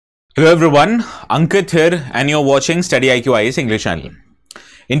Hello everyone, Ankit here and you're watching StudyIQ IAS English channel.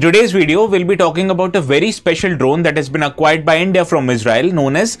 In today's video, we'll be talking about a very special drone that has been acquired by India from Israel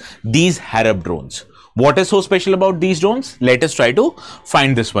known as these HAROP drones. What is so special about these drones? Let us try to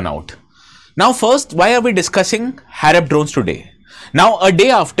find this one out. Now first, why are we discussing HAROP drones today? Now, a day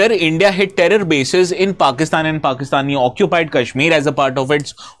after India hit terror bases in Pakistan and Pakistani occupied Kashmir as a part of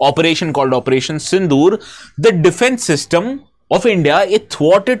its operation called Operation Sindoor, the defense system of India, it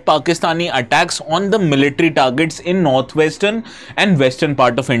thwarted Pakistani attacks on the military targets in northwestern and western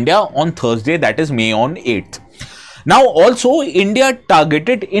part of India on Thursday, that is May on 8th. Now also India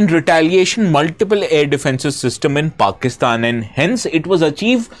targeted in retaliation multiple air defenses system in Pakistan, and hence it was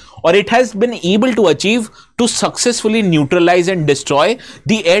achieved, or it has been able to achieve, to successfully neutralize and destroy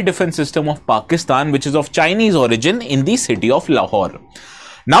the air defense system of Pakistan, which is of Chinese origin, in the city of Lahore.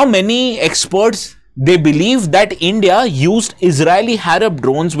 Now many experts, they believe that India used Israeli HAROP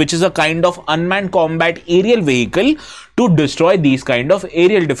drones, which is a kind of unmanned combat aerial vehicle, to destroy these kind of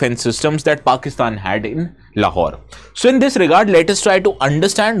aerial defense systems that Pakistan had in Lahore. So in this regard, let us try to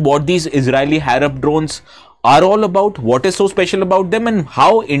understand what these Israeli HAROP drones are all about, what is so special about them, and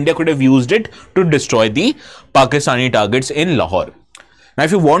how India could have used it to destroy the Pakistani targets in Lahore. Now,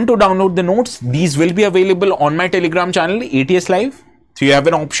 if you want to download the notes, these will be available on my Telegram channel, ATS Live. So you have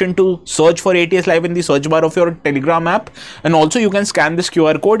an option to search for ATS Live in the search bar of your Telegram app, and also you can scan this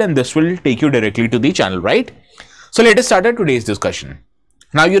QR code and this will take you directly to the channel, right? So let us start today's discussion.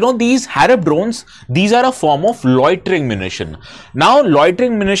 Now, you know, these HAROP drones, these are a form of loitering munition. Now,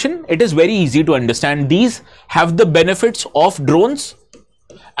 loitering munition, it is very easy to understand. These have the benefits of drones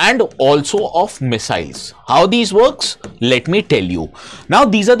and also of missiles. How these works? Let me tell you. Now,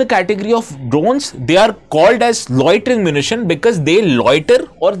 these are the category of drones. They are called as loitering munition because they loiter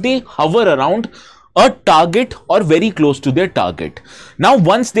or they hover around a target or very close to their target. Now,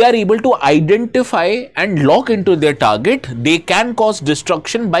 once they are able to identify and lock into their target, they can cause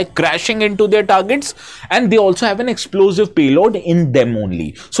destruction by crashing into their targets, and they also have an explosive payload in them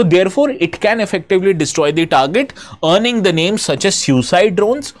only. So therefore, it can effectively destroy the target, earning the names such as suicide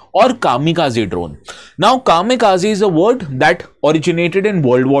drones or kamikaze drone. Now, kamikaze is a word that originated in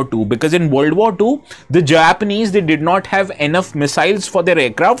World War II, because in World War II, the Japanese, they did not have enough missiles for their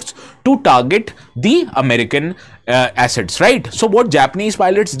aircrafts to target the American assets, right? So what Japanese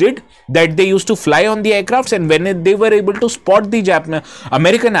pilots did, that they used to fly on the aircrafts, and when they were able to spot the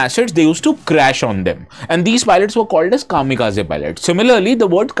American assets, they used to crash on them, and these pilots were called as kamikaze pilots. Similarly, the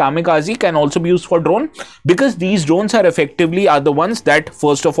word kamikaze can also be used for drone, because these drones are effectively the ones that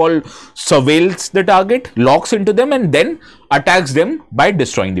first of all surveils the target, locks into them, and then attacks them by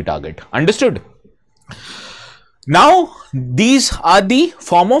destroying the target. Understood? Now, these are the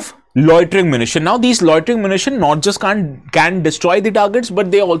form of loitering munition. Now, these loitering munition not just can destroy the targets,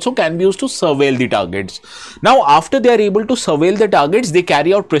 but they also can be used to surveil the targets. Now, after they are able to surveil the targets, they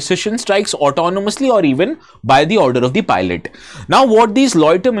carry out precision strikes autonomously or even by the order of the pilot. Now, what these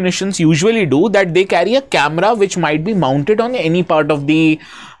loiter munitions usually do, that they carry a camera which might be mounted on any part of the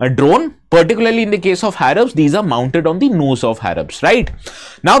drone. Particularly in the case of HAROPs, these are mounted on the nose of HAROPs, right?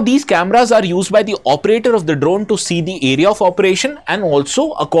 Now, these cameras are used by the operator of the drone to see the area of operation and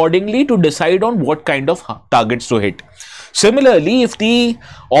also accordingly to decide on what kind of targets to hit. Similarly, if the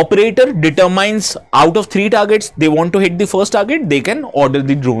operator determines out of 3 targets they want to hit the first target, they can order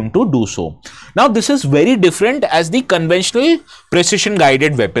the drone to do so. Now, this is very different as the conventional precision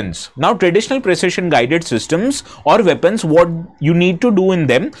guided weapons. Now, traditional precision guided systems or weapons, what you need to do in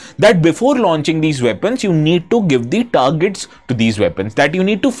them, that before launching these weapons, you need to give the targets to these weapons, that you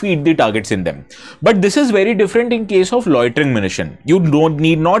need to feed the targets in them. But this is very different in case of loitering munition. You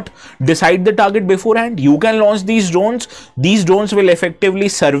need not decide the target beforehand. You can launch these drones. These drones will effectively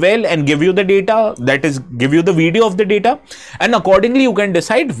surveil and give you the data, that is, give you the video of the data, and accordingly you can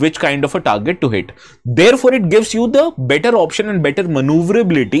decide which kind of a target to hit. Therefore, it gives you the better option and better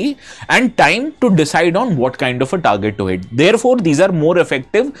maneuverability and time to decide on what kind of a target to hit. Therefore, these are more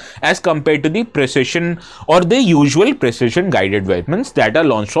effective as compared to the precision or the usual precision guided weapons that are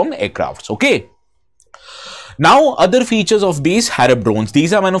launched from aircrafts. Okay. Now, other features of these HAROP drones,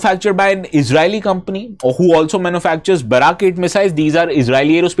 these are manufactured by an Israeli company who also manufactures Barak 8 missiles. These are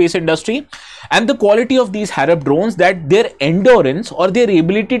Israeli aerospace industry, and the quality of these HAROP drones, that their endurance or their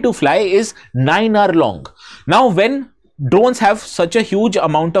ability to fly is 9 hours long. Now, when drones have such a huge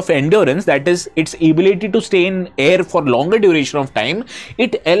amount of endurance, that is its ability to stay in air for longer duration of time.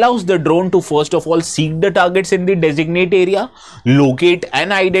 It allows the drone to first of all seek the targets in the designated area, locate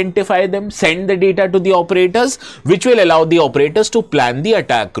and identify them, send the data to the operators, which will allow the operators to plan the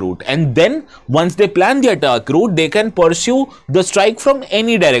attack route. And then once they plan the attack route, they can pursue the strike from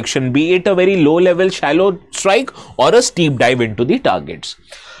any direction, be it a very low level shallow strike or a steep dive into the targets.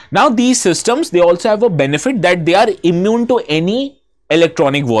 Now these systems, they also have a benefit that they are immune to any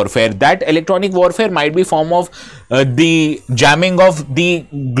electronic warfare. That electronic warfare might be form of the jamming of the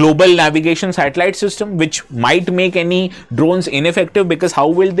global navigation satellite system, which might make any drones ineffective, because how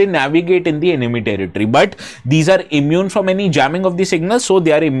will they navigate in the enemy territory? But these are immune from any jamming of the signals, so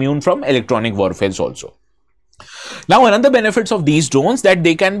they are immune from electronic warfare also. Now another benefits of these drones, that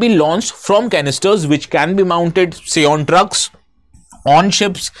they can be launched from canisters, which can be mounted say on trucks, on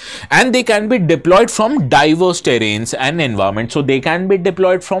ships, and they can be deployed from diverse terrains and environments. So they can be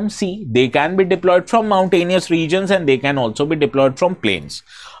deployed from sea, they can be deployed from mountainous regions, and they can also be deployed from plains.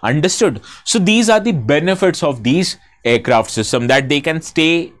 Understood? So these are the benefits of these aircraft system, that they can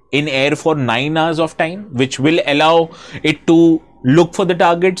stay in air for 9 hours of time, which will allow it to look for the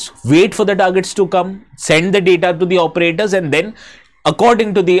targets, wait for the targets to come, send the data to the operators, and then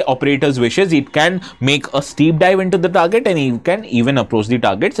according to the operator's wishes, it can make a steep dive into the target, and you can even approach the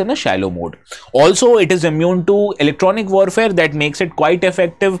targets in a shallow mode. Also, it is immune to electronic warfare, that makes it quite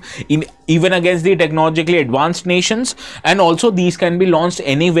effective in even against the technologically advanced nations. And also these can be launched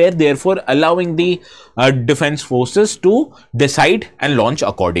anywhere, therefore allowing the defense forces to decide and launch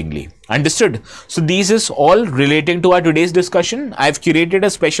accordingly. Understood? So this is all relating to our today's discussion. I've curated a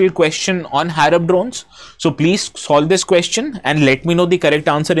special question on HAROP drones. So please solve this question and let me know the correct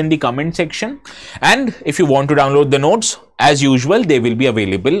answer in the comment section. And if you want to download the notes, as usual, they will be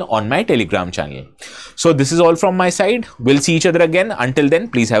available on my Telegram channel. So this is all from my side. We'll see each other again. Until then,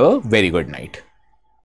 please have a very good night.